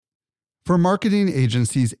For marketing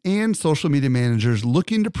agencies and social media managers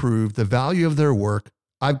looking to prove the value of their work,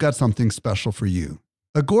 I've got something special for you.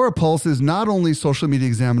 Agora Pulse is not only Social Media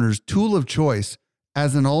Examiner's tool of choice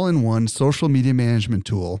as an all-in-one social media management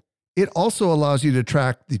tool, it also allows you to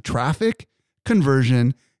track the traffic,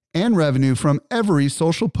 conversion, and revenue from every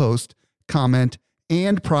social post, comment,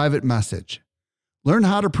 and private message. Learn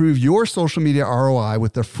how to prove your social media ROI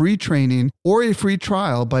with a free training or a free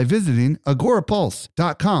trial by visiting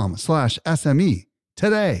agorapulse.com/SME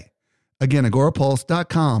today. Again,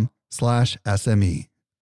 agorapulse.com/SME.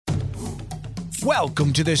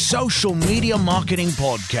 Welcome to the Social Media Marketing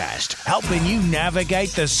Podcast, helping you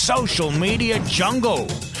navigate the social media jungle.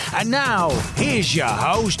 And now, here's your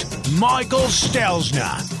host, Michael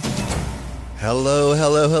Stelzner.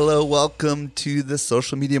 Hello. Welcome to the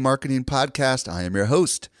Social Media Marketing Podcast. I am your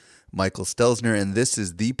host, Michael Stelzner, and this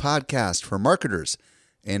is the podcast for marketers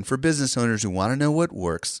and for business owners who want to know what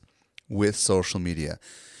works with social media.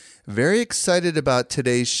 Very excited about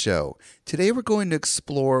today's show. Today we're going to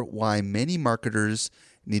explore why many marketers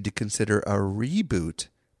need to consider a reboot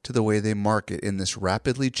to the way they market in this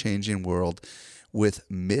rapidly changing world with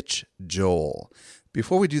Mitch Joel.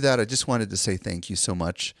 Before we do that, I just wanted to say thank you so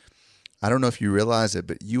much. I don't know if you realize it,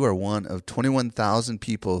 but you are one of 21,000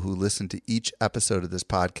 people who listen to each episode of this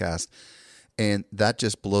podcast, and that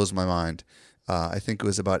just blows my mind. I think it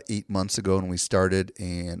was about 8 months ago when we started,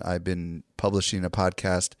 and I've been publishing a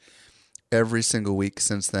podcast every single week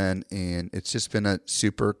since then, and it's just been a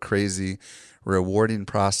super crazy, rewarding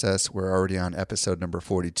process. We're already on episode number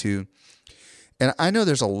 42, and I know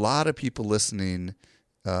there's a lot of people listening.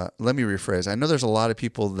 Let me rephrase. I know there's a lot of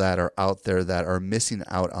people that are out there that are missing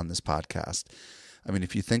out on this podcast. I mean,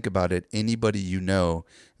 if you think about it, anybody you know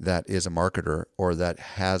that is a marketer or that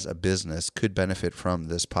has a business could benefit from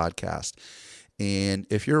this podcast. And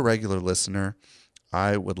if you're a regular listener,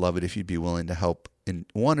 I would love it if you'd be willing to help in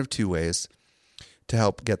one of two ways to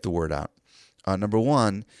help get the word out. Number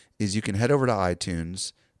one is you can head over to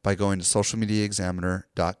iTunes by going to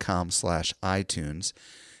socialmediaexaminer.com/iTunes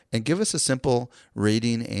and give us a simple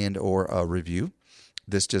rating and or a review.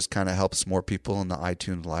 This just kind of helps more people in the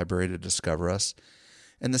iTunes library to discover us.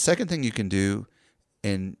 And the second thing you can do,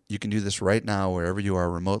 and you can do this right now wherever you are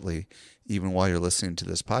remotely, even while you're listening to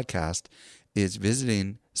this podcast, is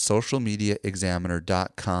visiting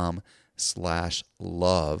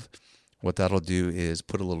socialmediaexaminer.com/love. What that'll do is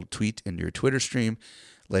put a little tweet into your Twitter stream,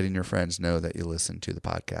 letting your friends know that you listen to the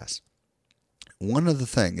podcast. One other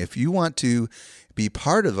thing, if you want to be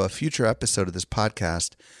part of a future episode of this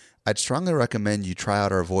podcast, I'd strongly recommend you try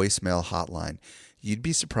out our voicemail hotline. You'd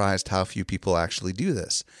be surprised how few people actually do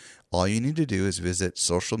this. All you need to do is visit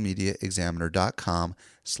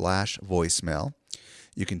socialmediaexaminer.com/voicemail.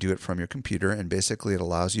 You can do it from your computer, and basically it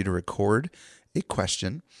allows you to record a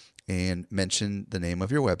question and mention the name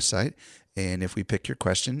of your website. And if we pick your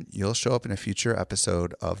question, you'll show up in a future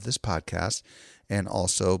episode of this podcast and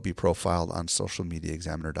also be profiled on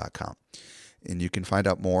socialmediaexaminer.com. And you can find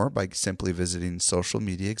out more by simply visiting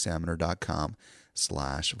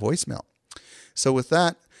socialmediaexaminer.com/voicemail. So with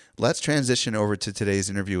that, let's transition over to today's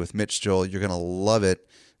interview with Mitch Joel. You're going to love it.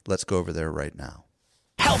 Let's go over there right now.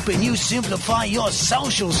 Helping you simplify your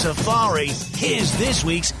social safari, here's this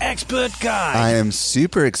week's expert guide. I am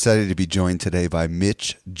super excited to be joined today by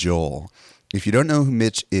Mitch Joel. If you don't know who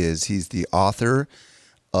Mitch is, he's the author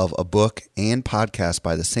of a book and podcast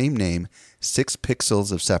by the same name, 6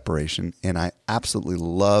 Pixels of Separation, and I absolutely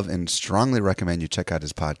love and strongly recommend you check out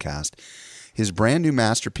his podcast. His brand new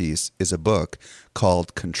masterpiece is a book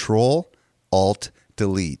called Control, Alt,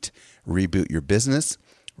 Delete. Reboot your business,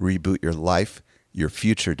 reboot your life. Your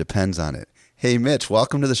future depends on it. Hey, Mitch,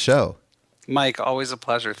 welcome to the show. Mike, always a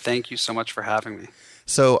pleasure. Thank you so much for having me.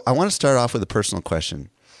 So I want to start off with a personal question.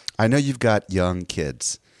 I know you've got young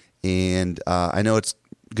kids, and I know it's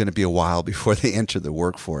going to be a while before they enter the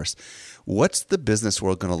workforce. What's the business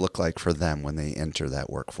world going to look like for them when they enter that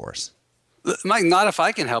workforce? Mike, not if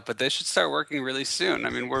I can help it. They should start working really soon. I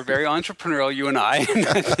mean, we're very entrepreneurial, you and I. And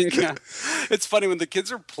I think it's funny when the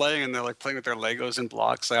kids are playing and they're like playing with their Legos and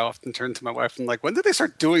blocks. I often turn to my wife and like, when did they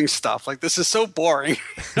start doing stuff? Like, this is so boring.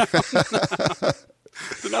 Enough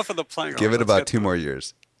of the playing. Give it about 2 more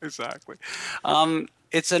years. Exactly.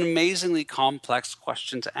 It's an amazingly complex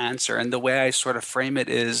question to answer. And the way I sort of frame it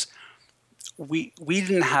is we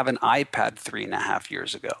didn't have an iPad 3.5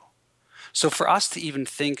 years ago. So for us to even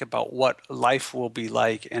think about what life will be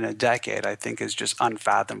like in a decade, I think is just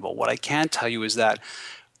unfathomable. What I can tell you is that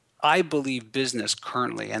I believe business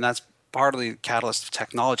currently, and that's partly the catalyst of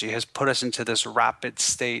technology, has put us into this rapid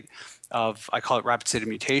state I call it rapid state of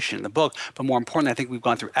mutation in the book, but more importantly, I think we've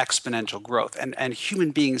gone through exponential growth. And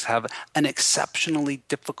human beings have an exceptionally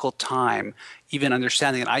difficult time even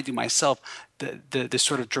understanding, and I do myself, the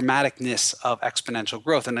sort of dramaticness of exponential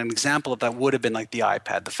growth. And an example of that would have been like the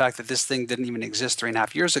iPad, the fact that this thing didn't even exist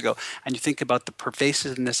 3.5 years ago. And you think about the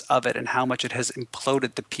pervasiveness of it and how much it has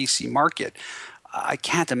imploded the PC market. I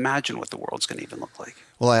can't imagine what the world's going to even look like.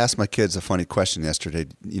 Well, I asked my kids a funny question yesterday.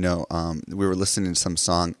 We were listening to some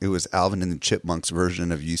song. It was Alvin and the Chipmunks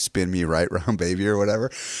version of "You Spin Me Right Round, Baby" or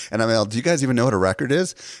whatever. And I'm like, do you guys even know what a record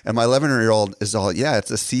is? And my 11-year-old is all, yeah,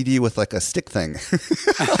 it's a CD with like a stick thing. There's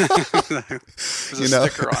a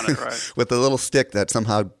sticker on it, right? With a little stick that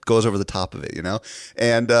somehow goes over the top of it,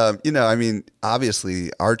 And,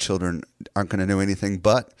 obviously our children aren't going to know anything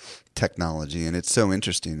but technology, and it's so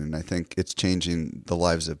interesting, and I think it's changing the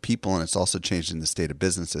lives of people, and it's also changing the state of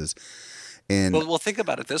businesses. And well, think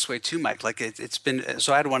about it this way too, Mike. Like it's been,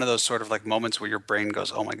 so I had one of those sort of like moments where your brain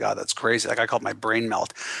goes, oh my God, that's crazy. Like I call it my brain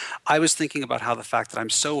melt. I was thinking about how the fact that I'm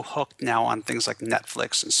so hooked now on things like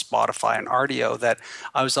Netflix and Spotify and RDO that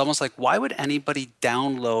I was almost like, why would anybody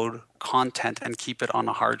download content and keep it on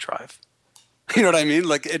a hard drive? You know what I mean?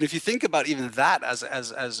 Like, and if you think about even that as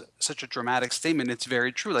such a dramatic statement, it's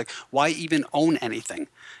very true. Like, why even own anything?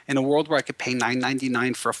 In a world where I could pay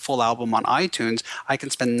 $9.99 for a full album on iTunes, I can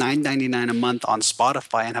spend $9.99 a month on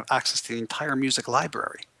Spotify and have access to the entire music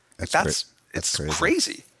library. That's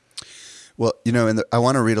crazy. Well, I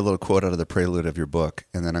want to read a little quote out of the prelude of your book,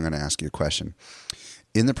 and then I'm going to ask you a question.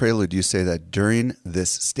 In the prelude, you say that during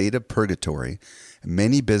this state of purgatory,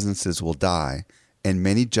 many businesses will die and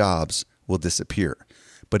many jobs will disappear.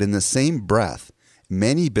 But in the same breath,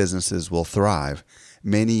 many businesses will thrive,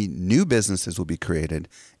 many new businesses will be created,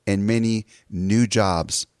 and many new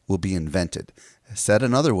jobs will be invented. Said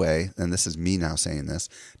another way, and this is me now saying this,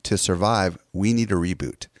 to survive, we need a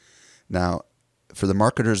reboot. Now, for the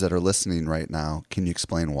marketers that are listening right now, can you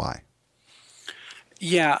explain why?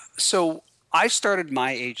 Yeah, so I started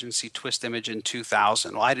my agency, Twist Image, in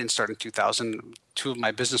 2000. Well, I didn't start in 2000. Two of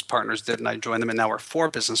my business partners did, and I joined them, and now we're 4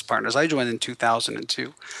 business partners. I joined in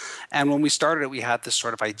 2002. And when we started it, we had this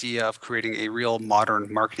sort of idea of creating a real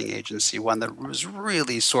modern marketing agency, one that was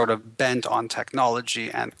really sort of bent on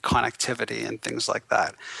technology and connectivity and things like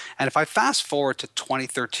that. And if I fast forward to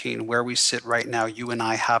 2013, where we sit right now, you and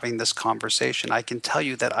I having this conversation, I can tell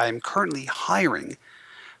you that I am currently hiring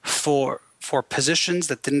for positions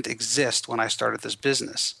that didn't exist when I started this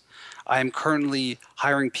business. I am currently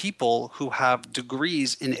hiring people who have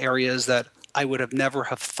degrees in areas that I would have never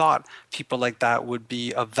have thought people like that would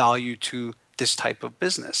be of value to this type of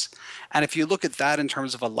business. And if you look at that in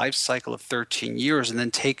terms of a life cycle of 13 years and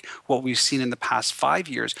then take what we've seen in the past 5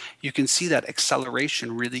 years, you can see that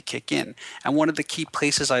acceleration really kick in. And one of the key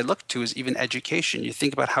places I look to is even education. You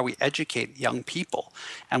think about how we educate young people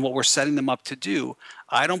and what we're setting them up to do.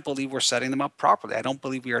 I don't believe we're setting them up properly. I don't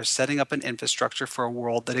believe we are setting up an infrastructure for a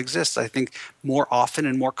world that exists. I think more often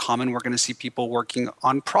and more common, we're going to see people working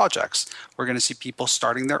on projects. We're going to see people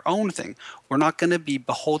starting their own thing. We're not going to be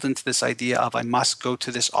beholden to this idea of I must go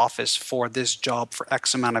to this office for this job for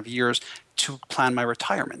X amount of years to plan my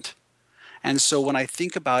retirement. And so when I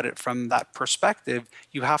think about it from that perspective,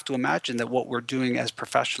 you have to imagine that what we're doing as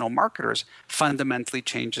professional marketers fundamentally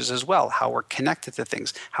changes as well, how we're connected to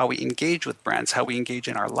things, how we engage with brands, how we engage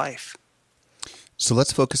in our life. So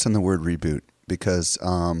let's focus on the word reboot, because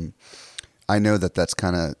I know that that's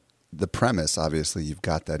kind of the premise. Obviously, you've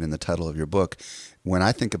got that in the title of your book. When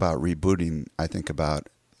I think about rebooting, I think about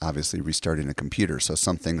obviously restarting a computer. So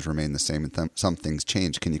some things remain the same and some things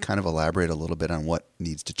change. Can you kind of elaborate a little bit on what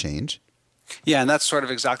needs to change? Yeah, and that's sort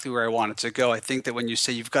of exactly where I wanted to go. I think that when you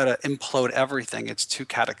say you've got to implode everything, it's too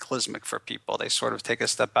cataclysmic for people. They sort of take a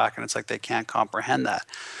step back and it's like they can't comprehend that.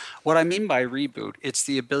 What I mean by reboot, it's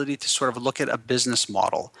the ability to sort of look at a business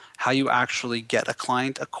model, how you actually get a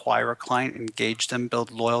client, acquire a client, engage them,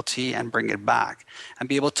 build loyalty, and bring it back. And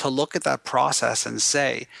be able to look at that process and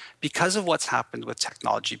say, because of what's happened with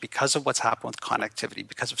technology, because of what's happened with connectivity,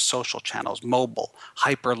 because of social channels, mobile,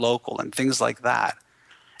 hyper-local, and things like that,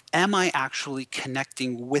 am I actually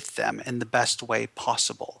connecting with them in the best way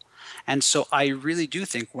possible? And so I really do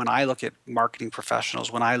think when I look at marketing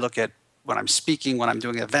professionals, when I'm speaking, when I'm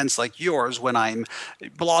doing events like yours, when I'm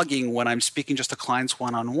blogging, when I'm speaking just to clients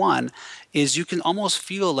one-on-one, is you can almost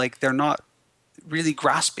feel like they're not really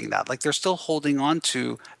grasping that. Like they're still holding on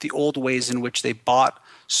to the old ways in which they bought,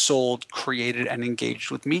 sold, created, and engaged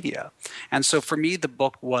with media. And so for me, the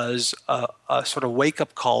book was a sort of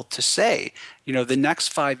wake-up call to say, the next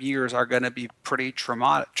 5 years are going to be pretty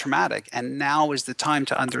traumatic. And now is the time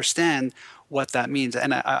to understand what that means.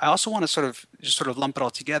 And I also want to sort of lump it all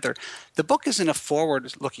together. The book isn't a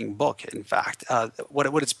forward-looking book. In fact,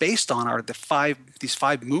 what it's based on are these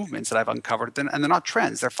five movements that I've uncovered, and they're not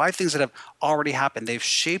trends. They're five things that have already happened. They've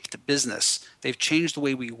shaped the business. They've changed the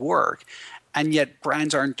way we work. And yet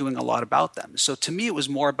brands aren't doing a lot about them. So to me, it was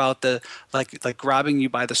more about the like grabbing you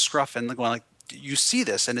by the scruff and going like, you see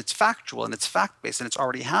this and it's factual and it's fact-based and it's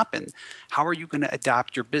already happened. How are you going to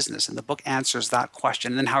adapt your business? And the book answers that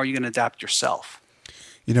question. And then how are you going to adapt yourself?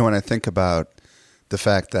 You know, when I think about the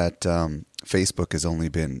fact that Facebook has only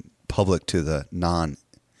been public to the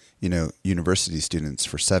university students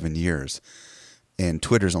for 7 years, and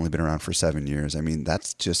Twitter's only been around for 7 years. I mean,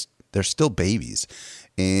 that's just, they're still babies.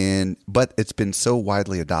 But it's been so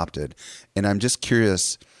widely adopted. And I'm just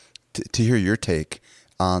curious to hear your take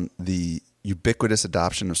on the ubiquitous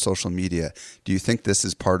adoption of social media. Do you think this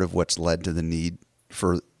is part of what's led to the need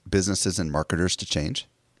for businesses and marketers to change?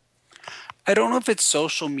 I don't know if it's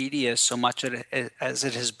social media so much as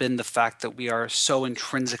it has been the fact that we are so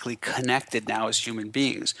intrinsically connected now as human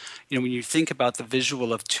beings. You know, when you think about the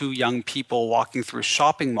visual of two young people walking through a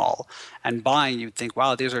shopping mall and buying, you'd think,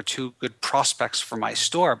 wow, these are two good prospects for my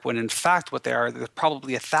store. When in fact, what they are, there's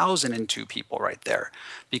probably 1,002 people right there,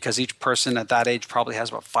 because each person at that age probably has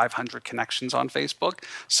about 500 connections on Facebook.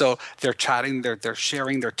 So they're chatting, they're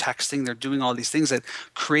sharing, they're texting, they're doing all these things that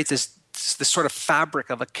create this sort of fabric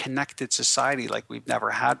of a connected society like we've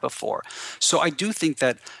never had before. So I do think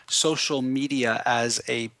that social media as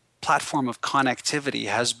a platform of connectivity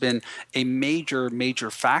has been a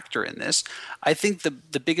major factor in this. I think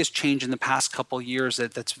the biggest change in the past couple of years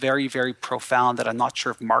that's very, very profound that I'm not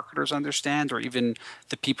sure if marketers understand or even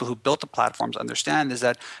the people who built the platforms understand is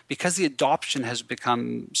that because the adoption has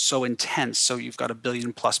become so intense, so you've got 1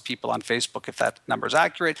 billion plus people on Facebook, if that number is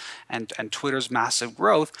accurate, and Twitter's massive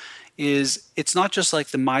growth, is it's not just like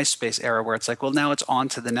the MySpace era where it's like, well, now it's on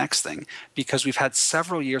to the next thing, because we've had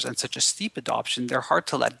several years and such a steep adoption, they're hard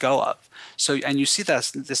to let go of. So, and you see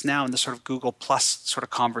this now in the sort of Google Plus sort of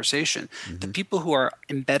conversation. Mm-hmm. The people who are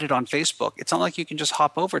embedded on Facebook, it's not like you can just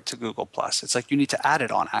hop over to Google Plus. It's like you need to add it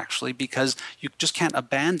on actually, because you just can't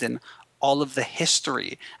abandon all of the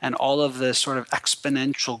history and all of the sort of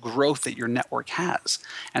exponential growth that your network has.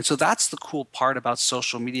 And so that's the cool part about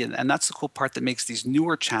social media. And that's the cool part that makes these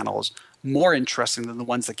newer channels more interesting than the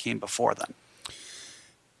ones that came before them.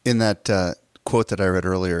 In that quote that I read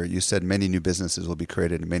earlier, you said many new businesses will be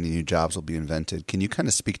created and many new jobs will be invented. Can you kind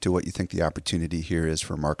of speak to what you think the opportunity here is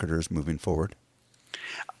for marketers moving forward?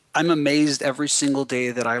 I'm amazed every single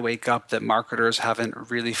day that I wake up that marketers haven't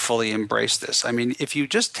really fully embraced this. I mean, if you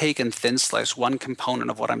just take and thin slice one component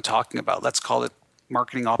of what I'm talking about, let's call it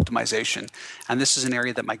marketing optimization. And this is an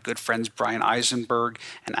area that my good friends Brian Eisenberg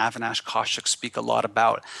and Avinash Kaushik speak a lot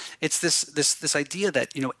about. It's this idea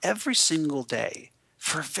that, you know, every single day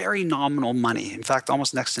for very nominal money, in fact,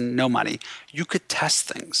 almost next to no money, you could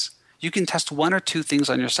test things. You can test one or two things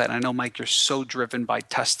on your site. And I know, Mike, you're so driven by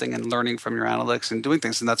testing and learning from your analytics and doing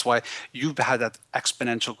things. And that's why you've had that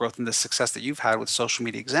exponential growth and the success that you've had with Social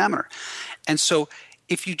Media Examiner. And so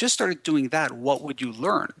if you just started doing that, what would you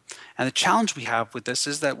learn? And the challenge we have with this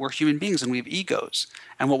is that we're human beings and we have egos.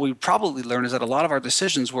 And what we would probably learn is that a lot of our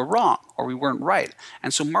decisions were wrong or we weren't right.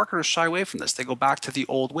 And so marketers shy away from this. They go back to the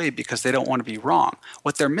old way because they don't want to be wrong.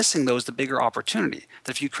 What they're missing, though, is the bigger opportunity.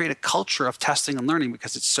 That if you create a culture of testing and learning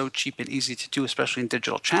because it's so cheap and easy to do, especially in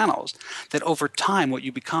digital channels, that over time what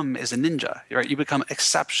you become is a ninja, right? You become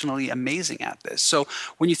exceptionally amazing at this. So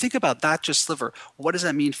when you think about that just sliver, what does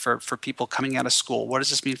that mean for people coming out of school? What does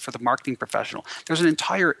this mean for the marketing professional? There's an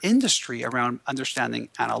entire industry around understanding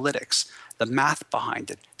analytics, the math behind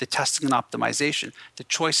it, the testing and optimization, the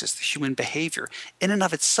choices, the human behavior. In and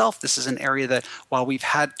of itself, this is an area that, while we've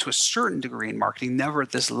had to a certain degree in marketing, never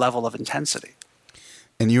at this level of intensity.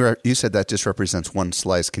 And you said that just represents one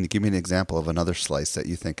slice. Can you give me an example of another slice that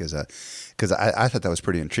you think is because I thought that was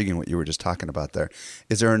pretty intriguing what you were just talking about there.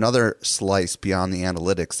 Is there another slice beyond the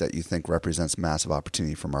analytics that you think represents massive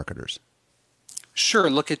opportunity for marketers? Sure.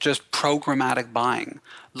 Look at just programmatic buying.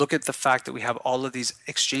 Look at the fact that we have all of these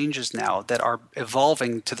exchanges now that are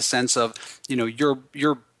evolving to the sense of, you know, you're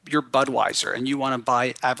Budweiser and you want to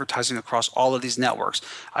buy advertising across all of these networks.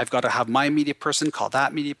 I've got to have my media person call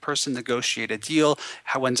that media person, negotiate a deal.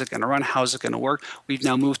 When's it going to run? How's it going to work? We've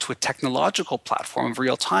now moved to a technological platform of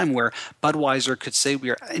real time where Budweiser could say we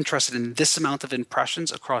are interested in this amount of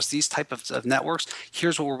impressions across these type of networks.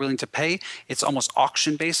 Here's what we're willing to pay. It's almost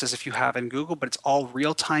auction based as if you have in Google, but it's all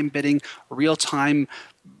real time bidding, real time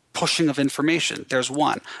pushing of information. There's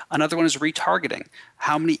one. Another one is retargeting.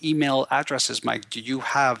 How many email addresses, Mike, do you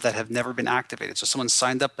have that have never been activated? So someone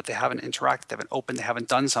signed up, but they haven't interacted, they haven't opened, they haven't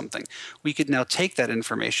done something. We could now take that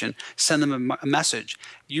information, send them a message,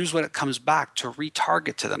 use what it comes back to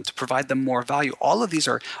retarget to them, to provide them more value. All of these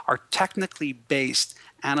are technically based,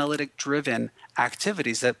 analytic-driven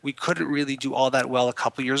activities that we couldn't really do all that well a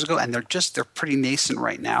couple years ago, and they're pretty nascent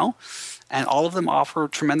right now. And all of them offer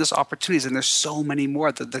tremendous opportunities, and there's so many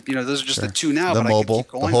more. Those are just the two now. The but mobile, I could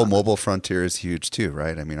keep going the whole on mobile frontier is huge too,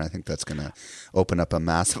 right? I mean, I think that's going to open up a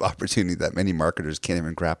massive opportunity that many marketers can't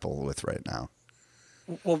even grapple with right now.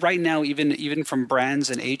 Well, right now, even from brands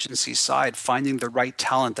and agency side, finding the right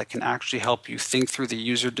talent that can actually help you think through the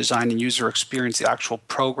user design and user experience, the actual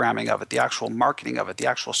programming of it, the actual marketing of it, the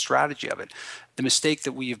actual strategy of it. The mistake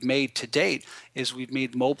that we've made to date is we've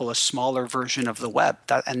made mobile a smaller version of the web.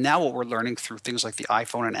 And now what we're learning through things like the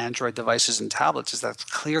iPhone and Android devices and tablets is that's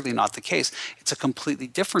clearly not the case. It's a completely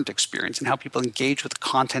different experience, and how people engage with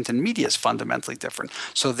content and media is fundamentally different.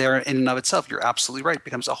 So there, in and of itself, you're absolutely right, it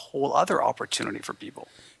becomes a whole other opportunity for people.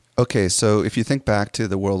 Okay, so if you think back to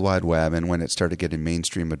the World Wide Web and when it started getting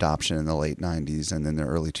mainstream adoption in the late 90s and then the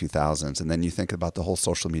early 2000s, and then you think about the whole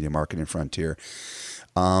social media marketing frontier,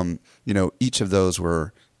 each of those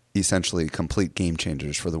were essentially complete game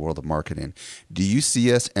changers for the world of marketing. Do you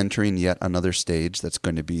see us entering yet another stage that's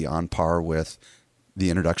going to be on par with the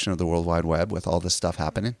introduction of the World Wide Web with all this stuff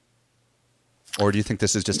happening? Or do you think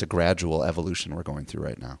this is just a gradual evolution we're going through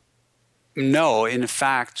right now? No, in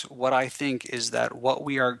fact, what I think is that what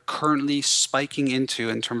we are currently spiking into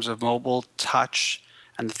in terms of mobile touch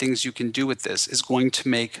and the things you can do with this is going to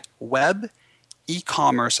make web,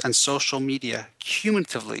 e-commerce, and social media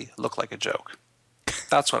cumulatively look like a joke.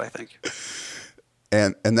 That's what I think.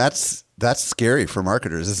 And that's scary for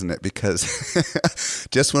marketers, isn't it? Because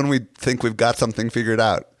just when we think we've got something figured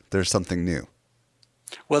out, there's something new.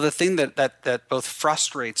 Well, the thing that both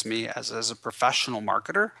frustrates me as a professional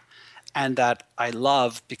marketer, and that I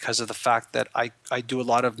love because of the fact that I do a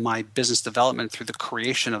lot of my business development through the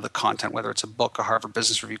creation of the content, whether it's a book, a Harvard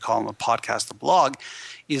Business Review column, a podcast, a blog,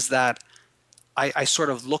 is that I sort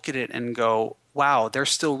of look at it and go, wow, they're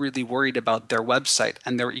still really worried about their website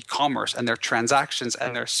and their e-commerce and their transactions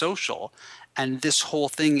and their social. And this whole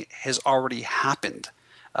thing has already happened.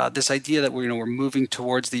 This idea that we're moving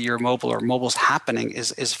towards the year mobile or mobile's happening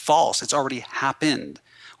is false. It's already happened.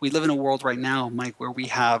 We live in a world right now, Mike, where we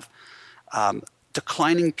have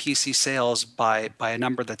declining PC sales by a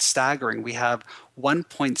number that's staggering. We have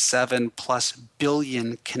 1.7 plus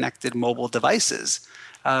billion connected mobile devices.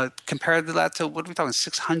 Compared to that, what are we talking?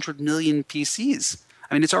 600 million PCs.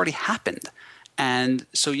 I mean, it's already happened. And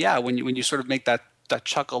so, yeah, when you sort of make that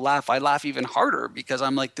chuckle laugh, I laugh even harder because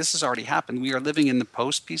I'm like, this has already happened. We are living in the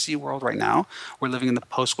post-PC world right now. We're living in the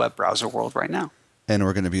post-web browser world right now. And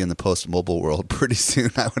we're going to be in the post-mobile world pretty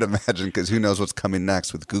soon, I would imagine, because who knows what's coming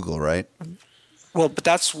next with Google, right? Well, but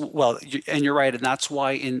and you're right. And that's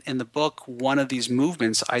why in the book, one of these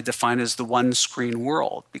movements I define as the one screen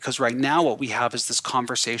world, because right now what we have is this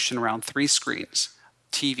conversation around three screens: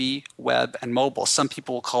 TV, web, and mobile. Some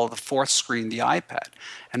people will call the fourth screen the iPad.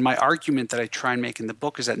 And my argument that I try and make in the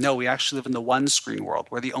book is that no, we actually live in the one screen world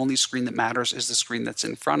where the only screen that matters is the screen that's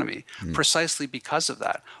in front of me. Precisely because of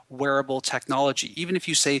that. Wearable technology. Even if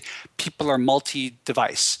you say people are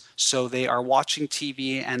multi-device, so they are watching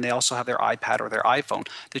TV and they also have their iPad or their iPhone.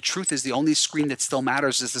 The truth is the only screen that still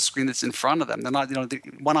matters is the screen that's in front of them. They're not,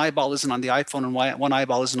 one eyeball isn't on the iPhone and one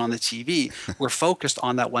eyeball isn't on the TV. We're focused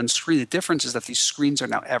on that one screen. The difference is that these screens are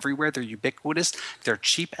now everywhere. They're ubiquitous. They're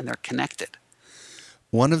cheap and they're connected.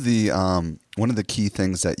 One of the key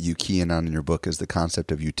things that you key in on in your book is the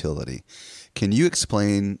concept of utility. Can you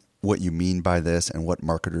explain what you mean by this and what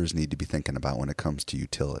marketers need to be thinking about when it comes to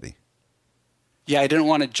utility? Yeah, I didn't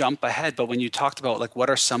want to jump ahead, but when you talked about like what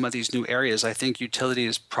are some of these new areas, I think utility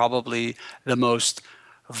is probably the most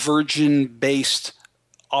virgin-based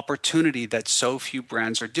opportunity that so few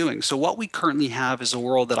brands are doing. So what we currently have is a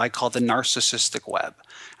world that I call the narcissistic web.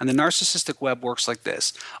 And the narcissistic web works like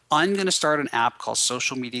this. I'm going to start an app called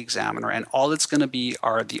Social Media Examiner, and all it's going to be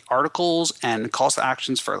are the articles and calls to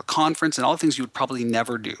actions for the conference and all the things you would probably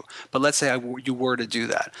never do. But let's say you were to do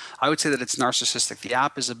that. I would say that it's narcissistic. The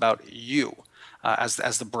app is about you.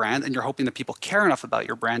 As the brand, and you're hoping that people care enough about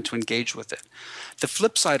your brand to engage with it. The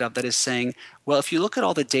flip side of that is saying, well, if you look at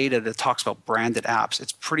all the data that talks about branded apps,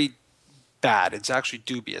 it's pretty bad. It's actually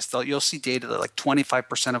dubious. You'll see data that like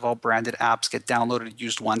 25% of all branded apps get downloaded,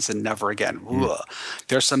 used once, and never again.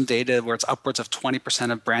 There's some data where it's upwards of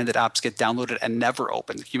 20% of branded apps get downloaded and never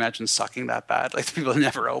opened. Can you imagine sucking that bad? Like people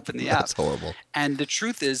never open the app. That's horrible. And the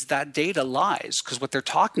truth is that data lies, because what they're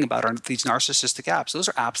talking about are these narcissistic apps. Those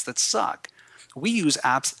are apps that suck. We use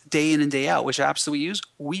apps day in and day out. Which apps do we use?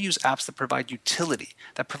 We use apps that provide utility,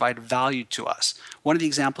 that provide value to us. One of the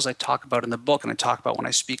examples I talk about in the book, and I talk about when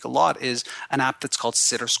I speak a lot, is an app that's called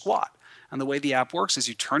Sit or Squat. And the way the app works is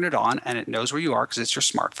you turn it on and it knows where you are because it's your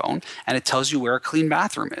smartphone, and it tells you where a clean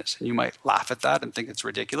bathroom is. And you might laugh at that and think it's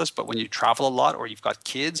ridiculous, but when you travel a lot, or you've got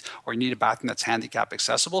kids, or you need a bathroom that's handicap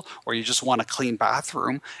accessible, or you just want a clean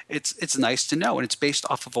bathroom, it's nice to know. And it's based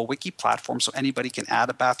off of a wiki platform, so anybody can add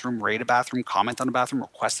a bathroom, rate a bathroom, comment on a bathroom,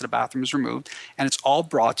 request that a bathroom is removed. And it's all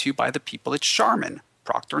brought to you by the people at Charmin,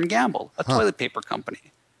 Procter & Gamble, a toilet paper company.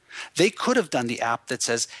 They could have done the app that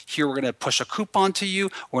says, here, we're going to push a coupon to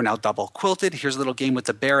you. We're now double quilted. Here's a little game with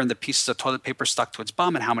the bear and the pieces of toilet paper stuck to its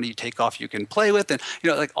bum and how many you take off you can play with. And,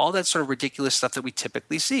 like all that sort of ridiculous stuff that we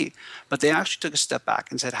typically see. But they actually took a step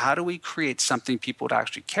back and said, how do we create something people would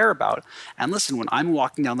actually care about? And listen, when I'm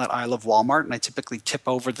walking down that aisle of Walmart and I typically tip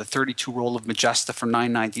over the 32 roll of Majesta for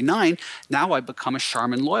 $9.99, now I become a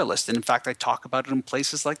Charmin loyalist. And in fact, I talk about it in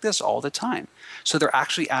places like this all the time. So they're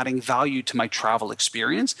actually adding value to my travel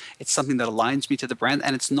experience. It's something that aligns me to the brand,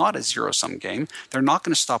 and it's not a zero-sum game. They're not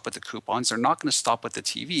going to stop with the coupons. They're not going to stop with the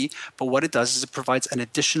TV. But what it does is it provides an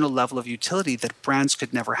additional level of utility that brands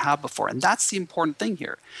could never have before. And that's the important thing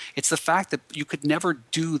here. It's the fact that you could never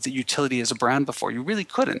do the utility as a brand before. You really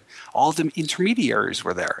couldn't. All the intermediaries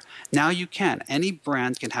were there. Now you can. Any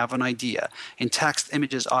brand can have an idea in text,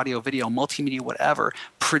 images, audio, video, multimedia, whatever,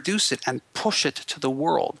 produce it and push it to the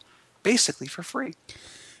world, basically for free.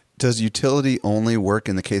 Does utility only work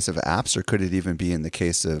in the case of apps, or could it even be in the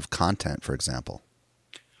case of content, for example?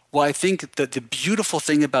 Well, I think that the beautiful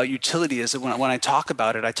thing about utility is that when I talk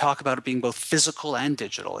about it being both physical and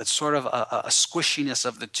digital. It's sort of a squishiness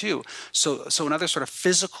of the two. So another sort of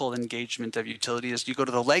physical engagement of utility is you go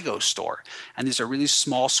to the Lego store, and these are really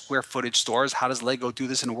small square footage stores. How does Lego do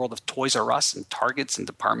this in a world of Toys R Us and Targets and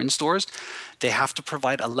department stores? They have to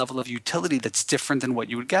provide a level of utility that's different than what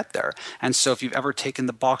you would get there. And so if you've ever taken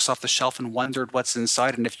the box off the shelf and wondered what's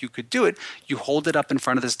inside, and if you could do it, you hold it up in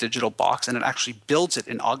front of this digital box, and it actually builds it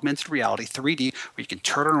in augmented reality, 3D, where you can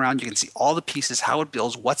turn it around, you can see all the pieces, how it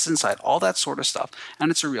builds, what's inside, all that sort of stuff,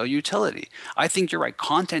 and it's a real utility. I think you're right.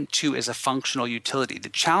 Content, too, is a functional utility. The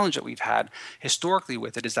challenge that we've had historically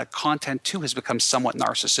with it is that content, too, has become somewhat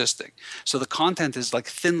narcissistic. So the content is like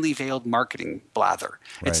thinly veiled marketing blather.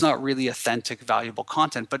 Right. It's not really authentic, valuable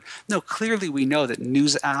content. But no, clearly we know that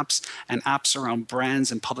news apps and apps around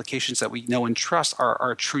brands and publications that we know and trust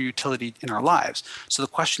are a true utility in our lives. So the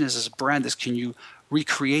question is, as a brand, can you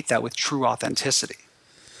recreate that with true authenticity?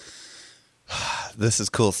 This is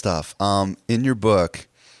cool stuff. In your book,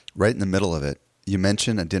 right in the middle of it, you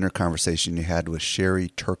mention a dinner conversation you had with Sherry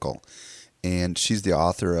Turkle, and she's the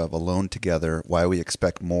author of Alone Together: Why We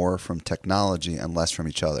Expect More from Technology and Less from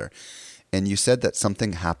Each Other. And you said that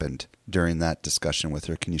something happened during that discussion with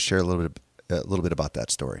her. Can you share a little bit about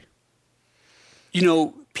that story?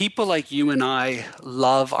 People like you and I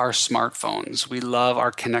love our smartphones. We love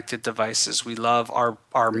our connected devices. We love our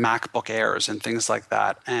MacBook Airs and things like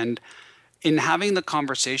that. And in having the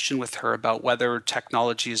conversation with her about whether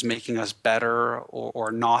technology is making us better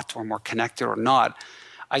or not, or more connected or not,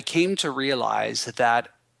 I came to realize that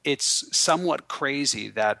it's somewhat crazy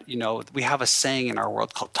that, we have a saying in our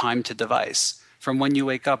world called time to device. From when you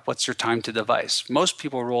wake up, what's your time to device? Most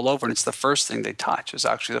people roll over and it's the first thing they touch. It's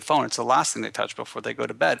actually the phone. It's the last thing they touch before they go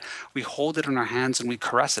to bed. We hold it in our hands and we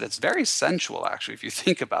caress it. It's very sensual, actually, if you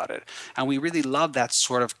think about it. And we really love that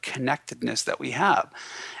sort of connectedness that we have.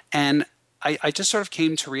 And I just sort of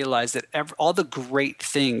came to realize that all the great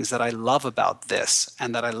things that I love about this,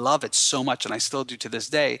 and that I love it so much, and I still do to this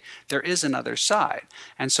day, there is another side.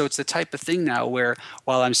 And so it's the type of thing now where,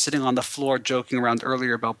 while I'm sitting on the floor joking around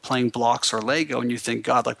earlier about playing blocks or Lego, and you think,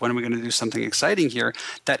 God, like, when are we going to do something exciting here?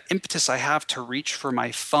 That impetus I have to reach for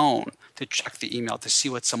my phone, to check the email, to see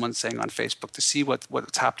what someone's saying on Facebook, to see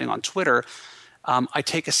what's happening on Twitter, I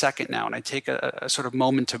take a second now, and I take a sort of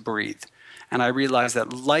moment to breathe. And I realized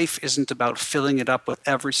that life isn't about filling it up with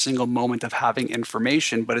every single moment of having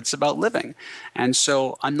information, but it's about living. And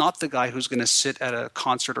so I'm not the guy who's going to sit at a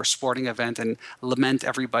concert or sporting event and lament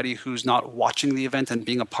everybody who's not watching the event and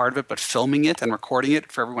being a part of it, but filming it and recording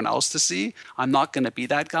it for everyone else to see. I'm not going to be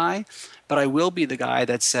that guy. But I will be the guy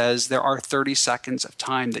that says there are 30 seconds of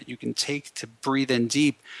time that you can take to breathe in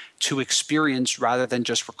deep, to experience rather than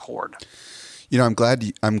just record. I'm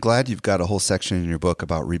glad you've got a whole section in your book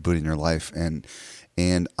about rebooting your life, and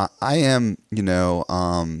I am,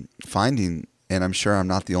 finding, and I'm sure I'm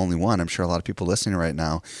not the only one. I'm sure a lot of people listening right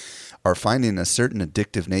now are finding a certain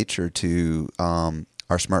addictive nature to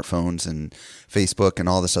our smartphones and Facebook and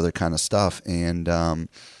all this other kind of stuff, and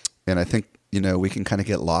I think we can kind of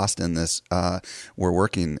get lost in this.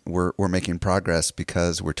 We're making progress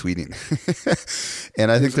because we're tweeting.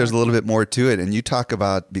 And I think there's a little bit more to it. And you talk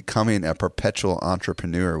about becoming a perpetual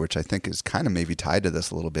entrepreneur, which I think is kind of maybe tied to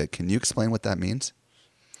this a little bit. Can you explain what that means?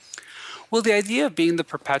 Well, the idea of being the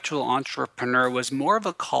perpetual entrepreneur was more of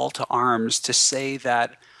a call to arms to say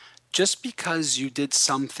that just because you did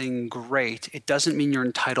something great, it doesn't mean you're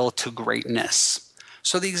entitled to greatness.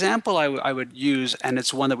 So the example I would use, and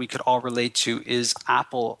it's one that we could all relate to, is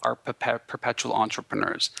Apple are perpetual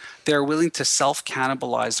entrepreneurs. They're willing to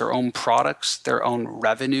self-cannibalize their own products, their own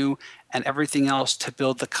revenue, and everything else to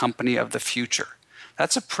build the company of the future.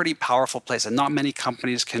 That's a pretty powerful place, and not many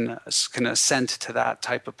companies can ascend to that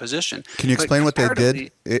type of position. Can you explain what they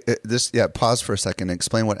did? Pause for a second and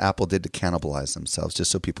explain what Apple did to cannibalize themselves, just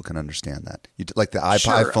so people can understand that. Like the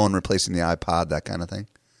iPhone replacing the iPod, that kind of thing?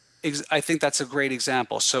 I think that's a great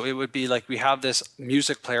example. So it would be like we have this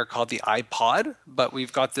music player called the iPod, but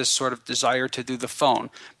we've got this sort of desire to do the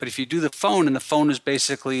phone. But if you do the phone and the phone is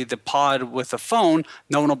basically the pod with a phone,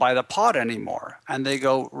 no one will buy the pod anymore. And they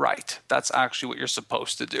go, right, that's actually what you're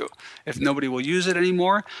supposed to do. If nobody will use it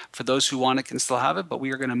anymore, for those who want it can still have it, but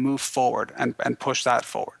we are going to move forward and push that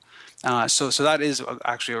forward. So that is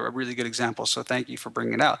actually a really good example. So thank you for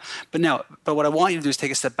bringing it out. But what I want you to do is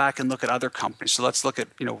take a step back and look at other companies. So let's look at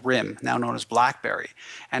RIM, now known as BlackBerry,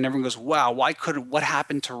 and everyone goes, "Wow, what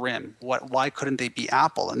happened to RIM? Why couldn't they be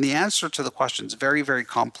Apple?" And the answer to the question is very, very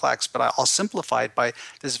complex. But I'll simplify it by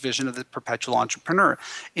this vision of the perpetual entrepreneur.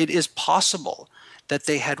 It is possible that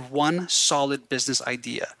they had one solid business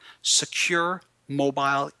idea: secure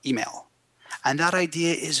mobile email. And that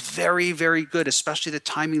idea is very, very good, especially the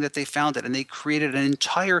timing that they found it. And they created an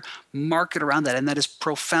entire market around that. And that is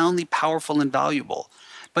profoundly powerful and valuable.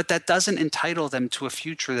 But that doesn't entitle them to a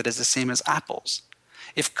future that is the same as Apple's.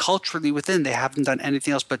 If culturally within they haven't done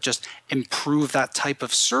anything else but just improve that type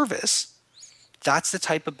of service, that's the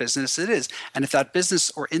type of business it is. And if that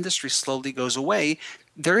business or industry slowly goes away,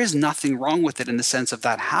 there is nothing wrong with it in the sense of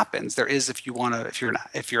that happens. There is if you're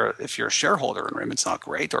a shareholder in RIM, it's not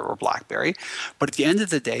great, or BlackBerry. But at the end of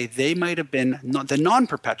the day, they might have been the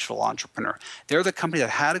non-perpetual entrepreneur. They're the company that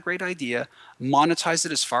had a great idea, monetized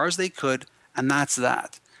it as far as they could, and that's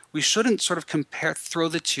that. We shouldn't sort of throw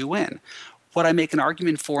the two in. What I make an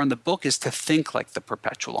argument for in the book is to think like the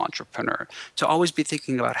perpetual entrepreneur, to always be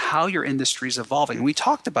thinking about how your industry is evolving. And we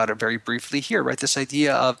talked about it very briefly here, right? This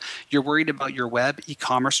idea of you're worried about your web,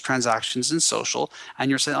 e-commerce transactions, and social, and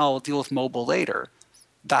you're saying, oh, we'll deal with mobile later.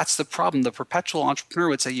 That's the problem. The perpetual entrepreneur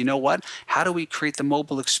would say, you know what? How do we create the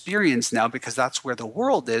mobile experience now, because that's where the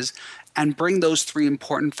world is, and bring those three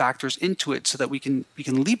important factors into it so that we can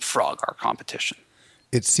leapfrog our competition.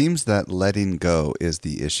 It seems that letting go is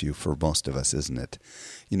the issue for most of us, isn't it?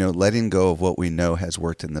 Letting go of what we know has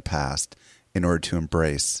worked in the past in order to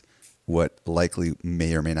embrace what likely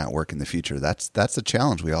may or may not work in the future. That's a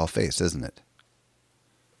challenge we all face, isn't it?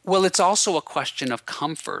 Well, it's also a question of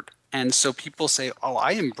comfort. And so people say, oh,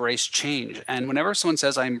 I embrace change. And whenever someone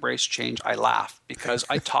says I embrace change, I laugh because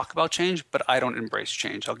I talk about change, but I don't embrace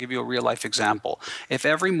change. I'll give you a real life example. If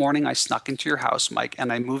every morning I snuck into your house, Mike,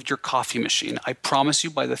 and I moved your coffee machine, I promise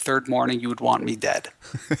you by the third morning you would want me dead.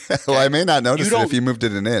 Well, I may not notice it if you moved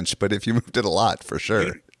it an inch, but if you moved it a lot, for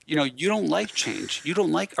sure. You don't like change. You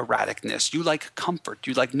don't like erraticness. You like comfort.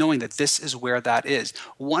 You like knowing that this is where that is.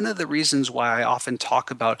 One of the reasons why I often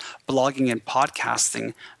talk about blogging and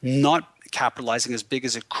podcasting not capitalizing as big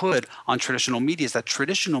as it could on traditional media is that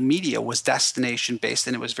traditional media was destination based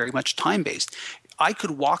and it was very much time based. I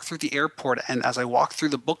could walk through the airport and as I walk through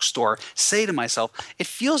the bookstore, say to myself, it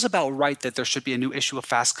feels about right that there should be a new issue of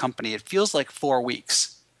Fast Company. It feels like 4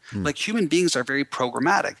 weeks. Like human beings are very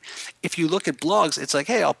programmatic. If you look at blogs, it's like,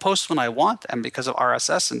 hey, I'll post when I want. And because of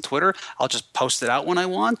RSS and Twitter, I'll just post it out when I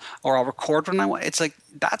want or I'll record when I want. It's like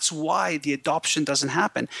that's why the adoption doesn't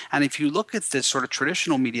happen. And if you look at the sort of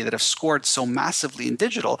traditional media that have scored so massively in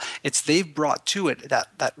digital, they've brought to it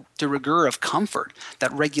that de rigueur of comfort,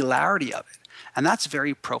 that regularity of it. And that's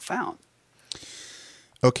very profound.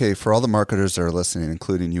 Okay, for all the marketers that are listening,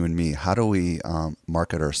 including you and me, how do we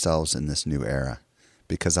market ourselves in this new era?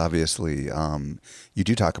 Because obviously, you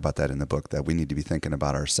do talk about that in the book, that we need to be thinking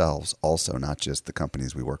about ourselves also, not just the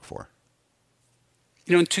companies we work for.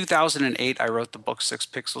 In 2008, I wrote the book 6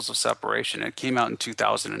 Pixels of Separation. It came out in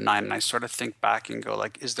 2009, and I sort of think back and go,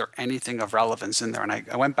 like, is there anything of relevance in there? And I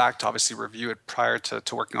went back to obviously review it prior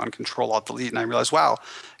to working on Control Alt Delete, and I realized, wow,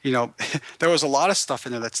 there was a lot of stuff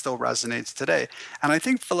in there that still resonates today. And I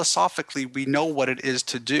think philosophically, we know what it is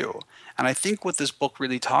to do. And I think what this book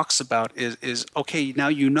really talks about is okay, now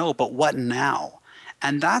you know, but what now?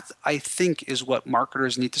 And that, I think, is what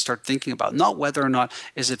marketers need to start thinking about. Not whether or not,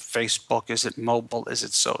 is it Facebook, is it mobile, is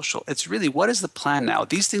it social? It's really, what is the plan now?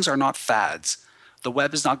 These things are not fads. The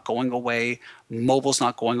web is not going away. Mobile's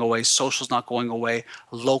not going away. Social's not going away.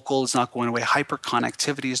 Local is not going away.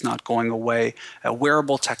 Hyperconnectivity is not going away.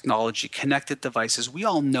 Wearable technology, connected devices. We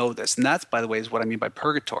all know this. And that's, by the way, is what I mean by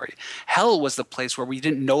purgatory. Hell was the place where we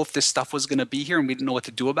didn't know if this stuff was going to be here and we didn't know what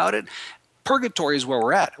to do about it. Purgatory is where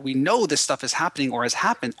we're at. We know this stuff is happening or has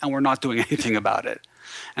happened, and we're not doing anything about it.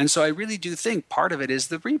 And so I really do think part of it is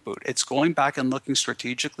the reboot. It's going back and looking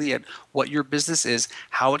strategically at what your business is,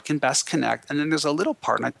 how it can best connect. And then there's a little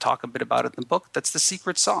part, and I talk a bit about it in the book, that's the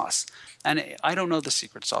secret sauce. And I don't know the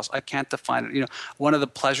secret sauce. I can't define it. One of the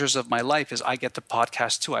pleasures of my life is I get to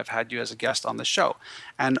podcast too. I've had you as a guest on the show.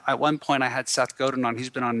 And at one point I had Seth Godin on.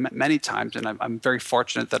 He's been on many times, and I'm very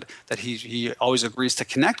fortunate that he always agrees to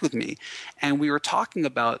connect with me. And we were talking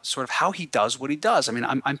about sort of how he does what he does. I mean,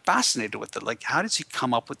 I'm fascinated with it. Like, how does he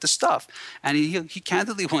come up with the stuff? And he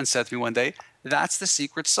candidly once said to me one day, that's the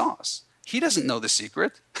secret sauce. He doesn't know the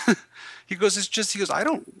secret. He goes,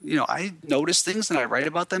 I notice things and I write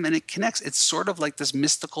about them and it connects. It's sort of like this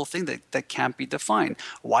mystical thing that can't be defined.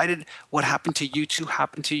 Why did what happened to you two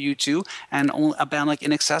happen to you two? And a band like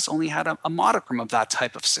In Excess only had a modicum of that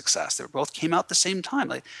type of success. They both came out the same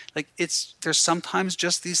time. There's sometimes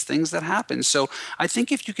just these things that happen. So I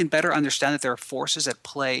think if you can better understand that there are forces at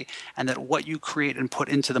play and that what you create and put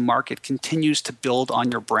into the market continues to build on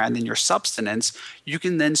your brand and your substance, you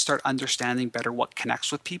can then start understanding better what connects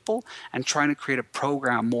with people and trying to create a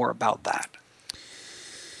program more about that.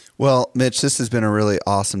 Well, Mitch, this has been a really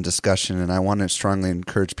awesome discussion, and I want to strongly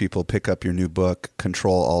encourage people to pick up your new book,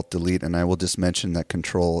 Control Alt Delete, and I will just mention that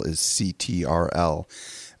Control is CTRL.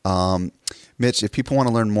 Mitch, if people want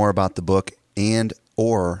to learn more about the book and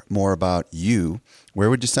or more about you,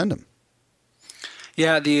 where would you send them?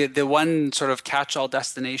 Yeah, the one sort of catch-all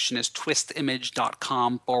destination is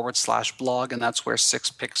twistimage.com/blog, and that's where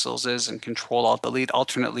 6Pixels is, and Control Alt Delete.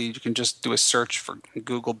 Alternately, you can just do a search for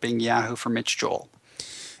Google, Bing, Yahoo for Mitch Joel.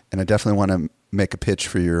 And I definitely want to make a pitch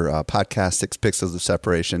for your podcast, 6 Pixels of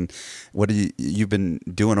Separation. You've been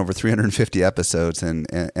doing over 350 episodes, and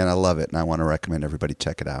I love it, and I want to recommend everybody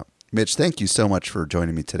check it out. Mitch, thank you so much for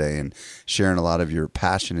joining me today and sharing a lot of your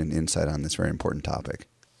passion and insight on this very important topic.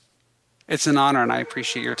 It's an honor, and I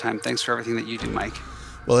appreciate your time. Thanks for everything that you do, Mike.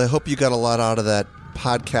 Well, I hope you got a lot out of that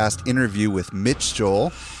podcast interview with Mitch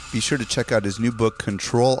Joel. Be sure to check out his new book,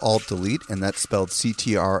 Control Alt Delete, and that's spelled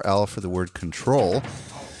CTRL for the word control.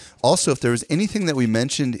 Also, if there was anything that we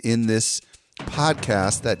mentioned in this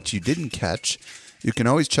podcast that you didn't catch, you can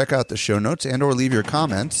always check out the show notes and or leave your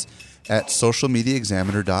comments at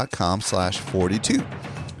socialmediaexaminer.com/42.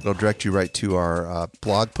 It'll direct you right to our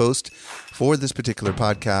blog post for this particular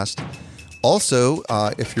podcast. Also,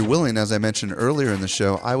 if you're willing, as I mentioned earlier in the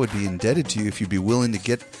show, I would be indebted to you if you'd be willing to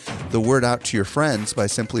get the word out to your friends by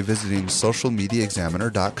simply visiting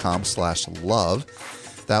socialmediaexaminer.com/love.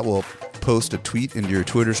 That will post a tweet into your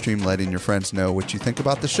Twitter stream letting your friends know what you think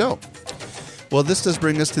about the show. Well, this does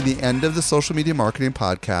bring us to the end of the Social Media Marketing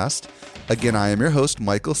Podcast. Again, I am your host,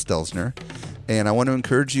 Michael Stelzner, and I want to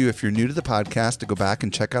encourage you, if you're new to the podcast, to go back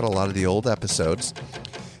and check out a lot of the old episodes.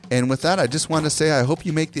 And with that, I just want to say I hope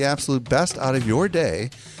you make the absolute best out of your day,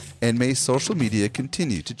 and may social media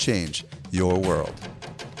continue to change your world.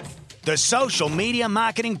 The Social Media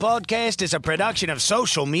Marketing Podcast is a production of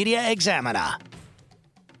Social Media Examiner.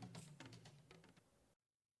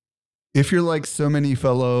 If you're like so many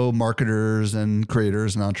fellow marketers and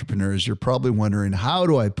creators and entrepreneurs, you're probably wondering, how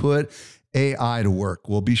do I put AI to work?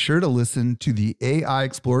 Well, be sure to listen to the AI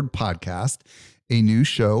Explored podcast, a new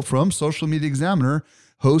show from Social Media Examiner,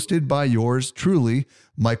 hosted by yours truly,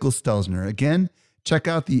 Michael Stelzner. Again, check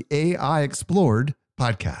out the AI Explored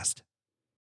podcast.